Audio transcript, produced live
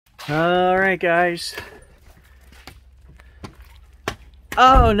All right, guys.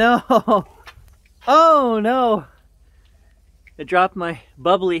 Oh no! Oh no! I dropped my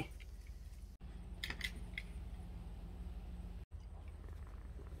bubbly.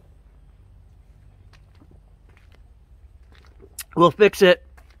 We'll fix it.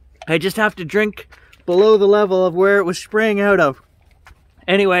 I just have to drink below the level of where it was spraying out of.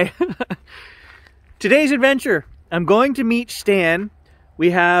 Anyway, today's adventure, I'm going to meet Stan.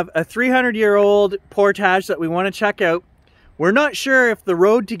 We have a 300-year-old portage that we want to check out. We're not sure if the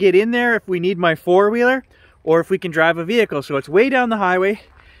road to get in there, if we need my four-wheeler, or if we can drive a vehicle. So it's way down the highway,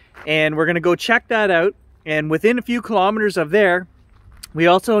 and we're going to go check that out. And within a few kilometers of there, we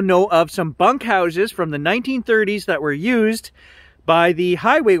also know of some bunkhouses from the 1930s that were used by the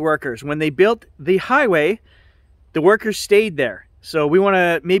highway workers. When they built the highway, the workers stayed there. So we want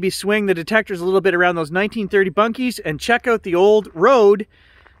to maybe swing the detectors a little bit around those 1930 bunkies and check out the old road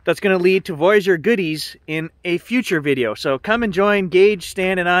that's going to lead to Voyageur goodies in a future video. So come and join Gage,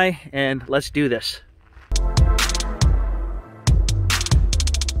 Stan, and I, and let's do this.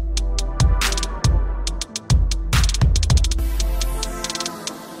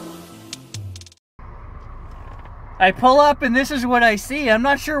 I pull up and this is what I see. I'm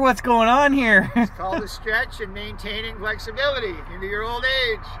not sure what's going on here. It's called a stretch and maintaining flexibility into your old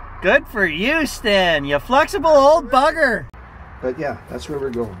age. Good for you, Stan. You flexible old bugger. But yeah, that's where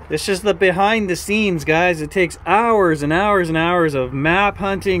we're going. This is the behind the scenes, guys. It takes hours and hours and hours of map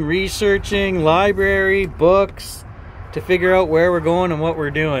hunting, researching, library, books to figure out where we're going and what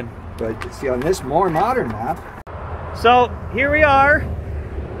we're doing. But see, on this more modern map. So here we are.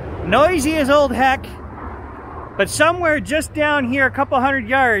 Noisy as old heck. But somewhere just down here, a couple hundred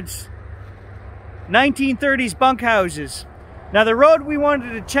yards, 1930s bunkhouses. Now the road we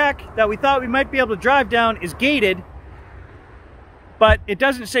wanted to check that we thought we might be able to drive down is gated, but it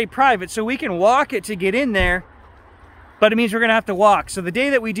doesn't say private, so we can walk it to get in there, but it means we're gonna have to walk. So the day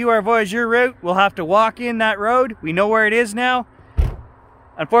that we do our Voyageur route, we'll have to walk in that road. We know where it is now.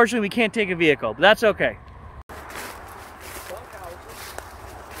 Unfortunately, we can't take a vehicle, but that's okay.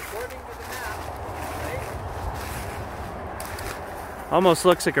 Almost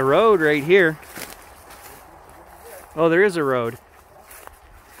looks like a road right here. Oh, there is a road.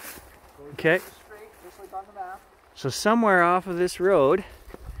 Okay. So somewhere off of this road,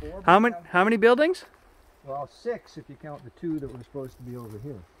 how many buildings? Well, 6 if you count the 2 that were supposed to be over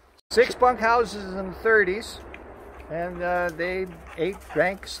here. 6 bunkhouses in the 30s, and they ate,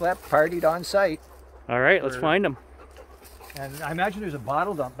 drank, slept, partied on site. All right, let's find them. And I imagine there's a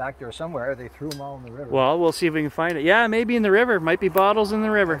bottle dump back there somewhere. They threw them all in the river. Well, we'll see if we can find it. Yeah, maybe in the river. Might be bottles in the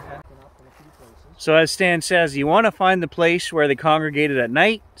river. So as Stan says, you want to find the place where they congregated at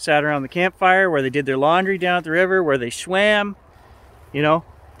night, sat around the campfire, where they did their laundry down at the river, where they swam. You know,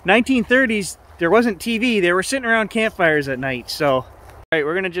 1930s, there wasn't TV. They were sitting around campfires at night. So, all right,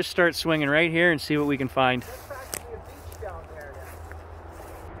 we're going to just start swinging right here and see what we can find.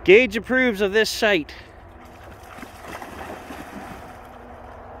 Gage approves of this site.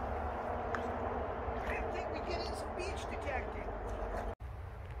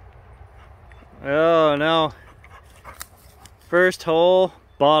 Oh no. First hole,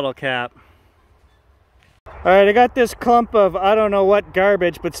 bottle cap. Alright, I got this clump of I don't know what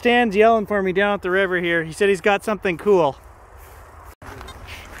garbage, but Stan's yelling for me down at the river here. He said he's got something cool.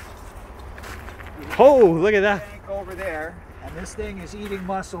 Oh, look at that. Over there, and this thing is eating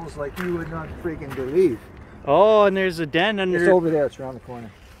mussels like you would not freaking believe. Oh, and there's a den under. It's over there, it's around the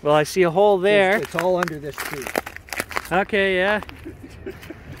corner. Well, I see a hole there. It's all under this tree. Okay, yeah.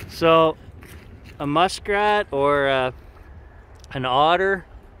 So a muskrat or an otter.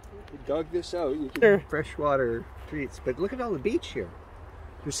 You dug this out, you can freshwater treats, but look at all the beach here.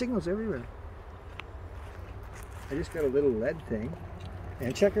 There's signals everywhere. I just got a little lead thing.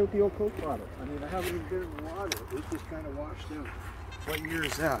 And check out the old Coke bottle. I mean, I haven't even been in the water. It's just kind of washed out. What year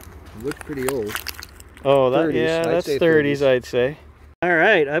is that? It looks pretty old. Oh, that, 30s, yeah, that's 30s, I'd say. All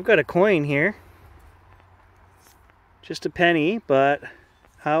right, I've got a coin here. Just a penny, but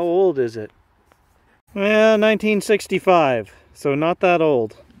how old is it? Well, 1965, so not that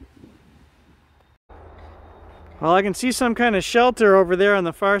old. Well, I can see some kind of shelter over there on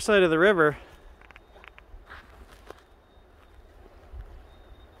the far side of the river.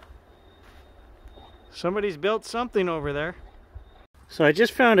 Somebody's built something over there. So I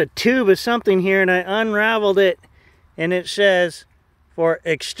just found a tube of something here and I unraveled it and it says, for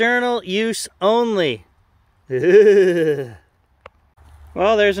external use only.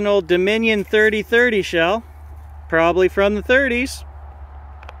 Well, there's an old Dominion 3030 shell, probably from the 30s.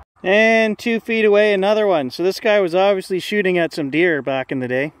 And 2 feet away, another one. So this guy was obviously shooting at some deer back in the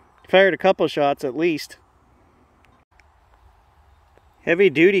day. Fired a couple shots at least. Heavy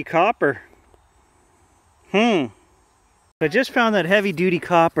duty copper. I just found that heavy duty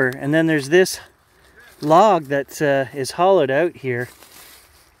copper, and then there's this log that is hollowed out here.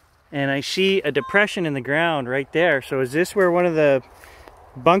 And I see a depression in the ground right there. So is this where one of the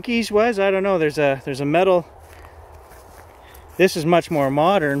bunkies was? I don't know. There's a metal. This is much more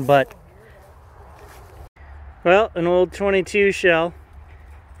modern, but well, an old 22 shell.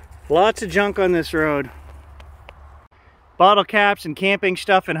 Lots of junk on this road. Bottle caps and camping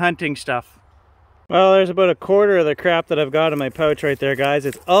stuff and hunting stuff. Well, there's about a quarter of the crap that I've got in my pouch right there, guys.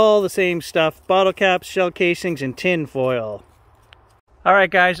 It's all the same stuff. Bottle caps, shell casings, and tin foil.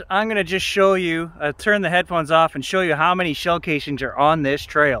 Alright guys, I'm going to just show you, turn the headphones off and show you how many shell casings are on this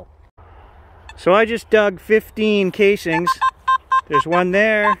trail. So I just dug 15 casings. There's one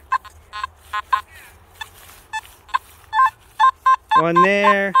there. One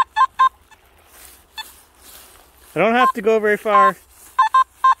there. I don't have to go very far.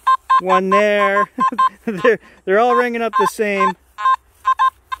 One there. they're all ringing up the same.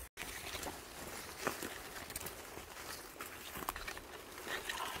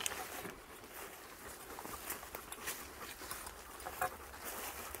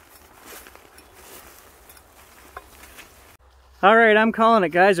 Alright, I'm calling it,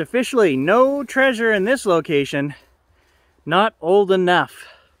 guys. Officially, no treasure in this location. Not old enough.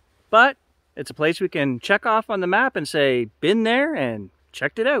 But it's a place we can check off on the map and say, been there and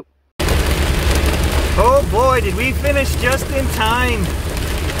checked it out. Oh boy, did we finish just in time.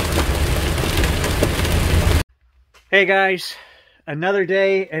 Hey guys, another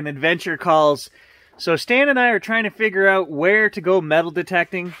day and adventure calls. So Stan and I are trying to figure out where to go metal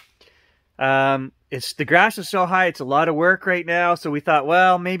detecting. The grass is so high, it's a lot of work right now. So we thought,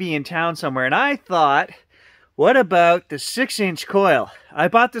 well, maybe in town somewhere. And I thought, what about the 6-inch coil? I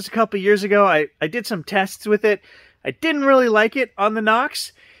bought this a couple years ago. I did some tests with it. I didn't really like it on the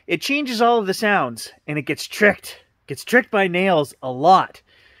knocks. It changes all of the sounds and it gets tricked. Gets tricked by nails a lot.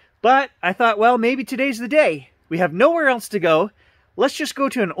 But I thought, well, maybe today's the day. We have nowhere else to go. Let's just go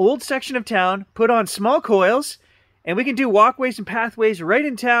to an old section of town, put on small coils, and we can do walkways and pathways right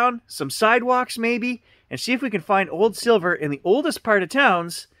in town, some sidewalks maybe, and see if we can find old silver in the oldest part of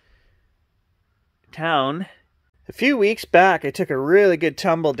town. A few weeks back, I took a really good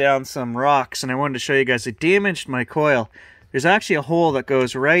tumble down some rocks, and I wanted to show you guys. It damaged my coil. There's actually a hole that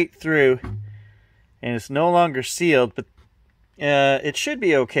goes right through, and it's no longer sealed, but it should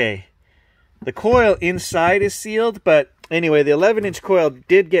be okay. The coil inside is sealed, but anyway, the 11-inch coil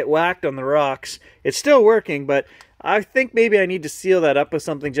did get whacked on the rocks. It's still working, but I think maybe I need to seal that up with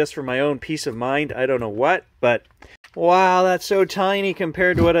something just for my own peace of mind. I don't know what, but wow, that's so tiny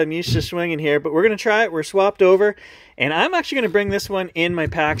compared to what I'm used to swinging here. But we're going to try it. We're swapped over, and I'm actually going to bring this one in my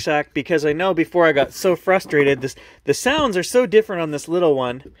pack sack because I know before I got so frustrated, the sounds are so different on this little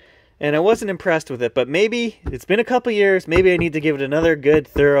one, and I wasn't impressed with it. But maybe it's been a couple years. Maybe I need to give it another good,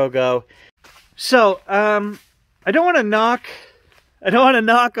 thorough go. So, I don't want to knock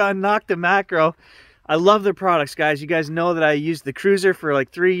on Knock the Macro. I love their products, guys. You guys know that I used the cruiser for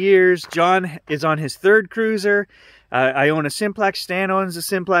like 3 years. John is on his 3rd cruiser. I own a Simplex. Stan owns a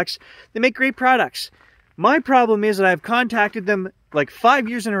Simplex. They make great products. My problem is that I've contacted them like 5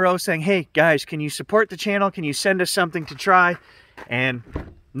 years in a row saying, hey, guys, can you support the channel? Can you send us something to try? And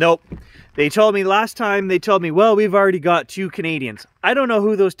nope. They told me last time, well, we've already got 2 Canadians. I don't know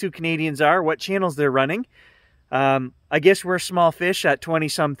who those 2 Canadians are, what channels they're running. I guess we're small fish at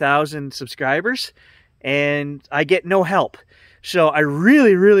 20-some thousand subscribers, and I get no help. So I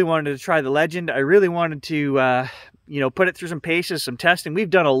really, really wanted to try the Legend. I really wanted to, put it through some paces, some testing. We've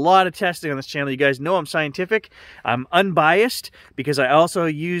done a lot of testing on this channel. You guys know I'm scientific. I'm unbiased because I also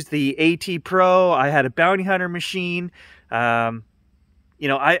used the AT Pro. I had a bounty hunter machine. I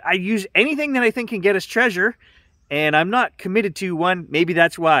use anything that I think can get us treasure. And I'm not committed to one. Maybe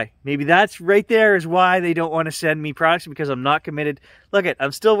that's why. Maybe that's right there is why they don't want to send me products, because I'm not committed. Look it,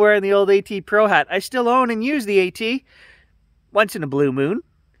 I'm still wearing the old AT Pro hat. I still own and use the AT once in a blue moon,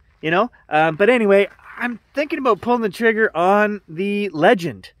 But anyway, I'm thinking about pulling the trigger on the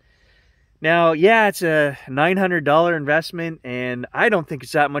Legend. Now, yeah, it's a $900 investment, and I don't think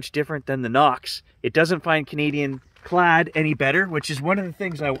it's that much different than the Knox. It doesn't find Canadian clad any better, which is one of the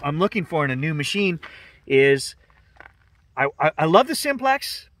things I'm looking for in a new machine is... I love the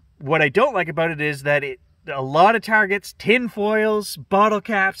Simplex. What I don't like about it is that a lot of targets, tin foils, bottle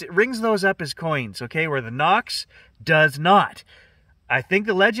caps, it rings those up as coins, okay, where the Knox does not. I think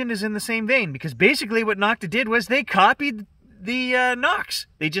the Legend is in the same vein, because basically what Nocta did was they copied the Knox.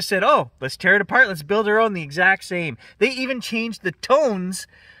 They just said, oh, let's tear it apart, let's build our own, the exact same. They even changed the tones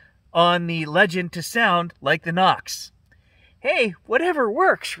on the legend to sound like the Knox. Hey, whatever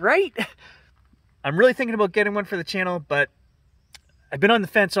works, right? I'm really thinking about getting one for the channel, but I've been on the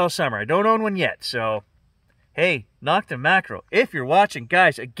fence all summer. I don't own one yet, so hey, Knocked and Mackerel, if you're watching,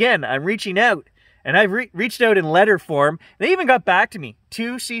 guys, again, I'm reaching out. And I've reached out in letter form. They even got back to me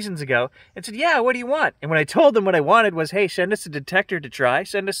 2 seasons ago and said, yeah, what do you want? And when I told them what I wanted was, hey, send us a detector to try.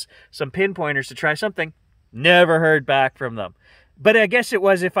 Send us some pinpointers to try something. Never heard back from them. But I guess it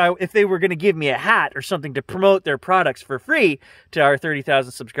was if they were going to give me a hat or something to promote their products for free to our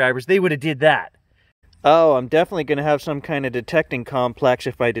 30,000 subscribers, they would have did that. Oh, I'm definitely going to have some kind of detecting complex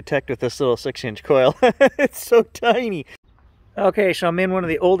if I detect with this little 6-inch coil. It's so tiny. Okay, so I'm in one of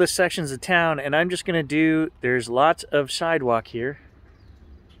the oldest sections of town, and I'm just going to do, there's lots of sidewalk here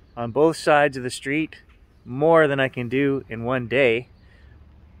on both sides of the street, more than I can do in one day.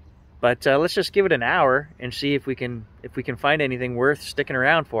 But let's just give it an hour and see if we can find anything worth sticking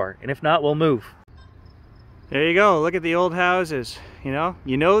around for. And if not, we'll move. There you go, look at the old houses. You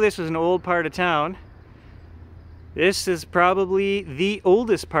know this is an old part of town. This is probably the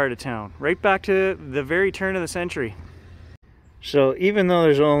oldest part of town, right back to the very turn of the century. So even though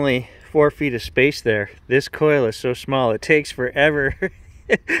there's only 4 feet of space there, this coil is so small, it takes forever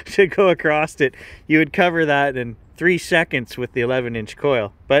to go across it. You would cover that in 3 seconds with the 11-inch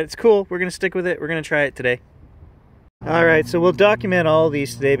coil. But it's cool, we're gonna stick with it, we're gonna try it today. All right, so we'll document all of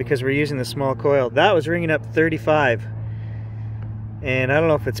these today because we're using the small coil. That was ringing up 35. And I don't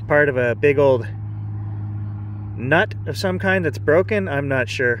know if it's part of a big old nut of some kind that's broken, I'm not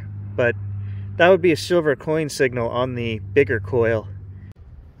sure. But that would be a silver coin signal on the bigger coil.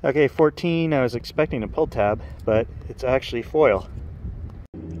 Okay, 14, I was expecting a pull tab, but it's actually foil.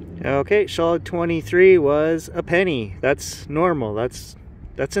 Okay, solid 23 was a penny. That's normal, that's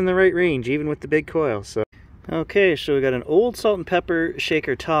in the right range, even with the big coil. So, okay, so we got an old salt and pepper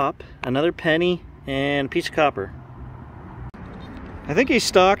shaker top, another penny, and a piece of copper. I think he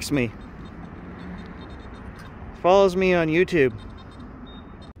stalks me. Follows me on YouTube.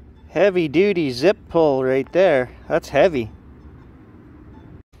 Heavy duty zip pull right there. That's heavy.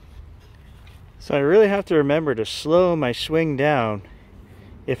 So I really have to remember to slow my swing down.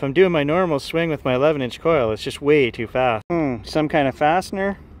 If I'm doing my normal swing with my 11-inch coil, it's just way too fast. Some kind of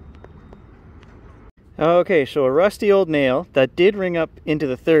fastener. Okay, so a rusty old nail that did ring up into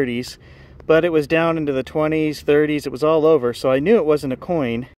the 30s, but it was down into the 20s, 30s, it was all over, so I knew it wasn't a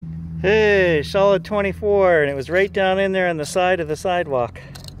coin. Hey, solid 24, and it was right down in there on the side of the sidewalk.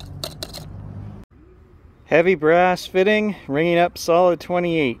 Heavy brass fitting, ringing up solid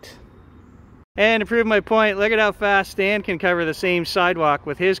 28. And to prove my point, look at how fast Stan can cover the same sidewalk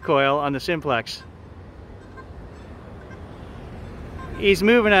with his coil on the Simplex. He's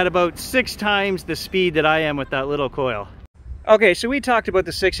moving at about 6 times the speed that I am with that little coil. Okay, so we talked about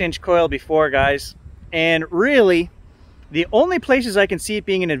the 6-inch coil before, guys, and really, the only places I can see it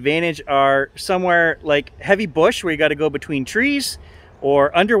being an advantage are somewhere like heavy bush where you got to go between trees,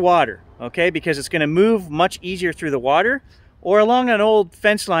 or underwater, okay, because it's going to move much easier through the water, or along an old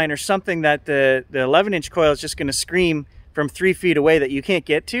fence line or something that the 11-inch coil is just going to scream from 3 feet away that you can't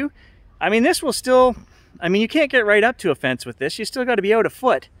get to. I mean, this will still, I mean, you can't get right up to a fence with this. You still got to be out a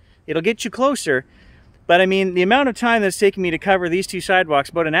foot. It'll get you closer. But I mean, the amount of time that's taking me to cover these 2 sidewalks,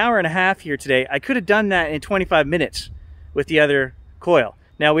 about an hour and a half here today, I could have done that in 25 minutes with the other coil.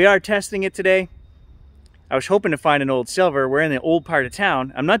 Now, we are testing it today. I was hoping to find an old silver. We're in the old part of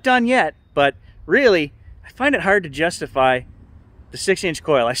town. I'm not done yet, but really, I find it hard to justify the 6-inch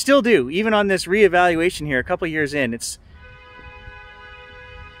coil. I still do, even on this reevaluation here, a couple years in. It's,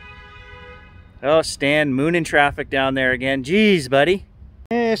 oh, Stan, mooning traffic down there again. Jeez, buddy.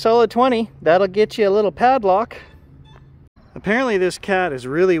 Solid 20. That'll get you a little padlock. Apparently this cat is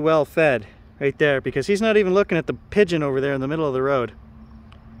really well fed right there, because he's not even looking at the pigeon over there in the middle of the road.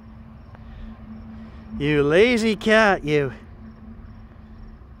 You lazy cat, you.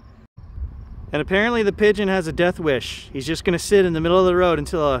 And apparently the pigeon has a death wish. He's just gonna sit in the middle of the road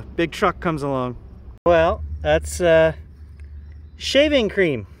until a big truck comes along. Well, that's shaving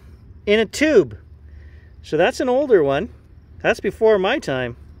cream in a tube. So that's an older one. That's before my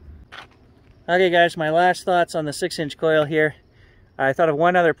time. Okay guys, my last thoughts on the 6-inch coil here. I thought of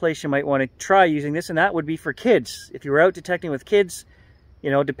one other place you might want to try using this, and that would be for kids. If you were out detecting with kids,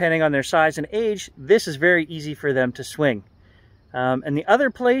 you know, depending on their size and age, this is very easy for them to swing. And the other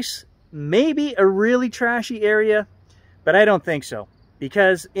place, maybe a really trashy area, but I don't think so.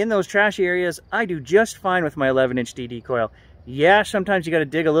 Because in those trashy areas, I do just fine with my 11-inch DD coil. Yeah, sometimes you got to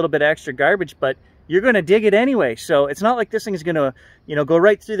dig a little bit extra garbage, but you're going to dig it anyway. So it's not like this thing is going to, you know, go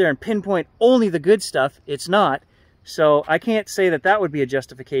right through there and pinpoint only the good stuff. It's not. So I can't say that that would be a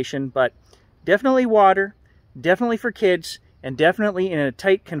justification, but definitely water, definitely for kids, and definitely in a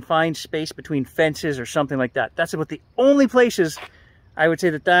tight confined space between fences or something like that. That's about the only places I would say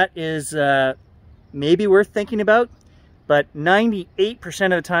that that is maybe worth thinking about. But 98%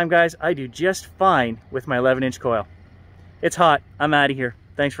 of the time, guys, I do just fine with my 11-inch coil. It's hot. I'm out of here.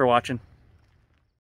 Thanks for watching.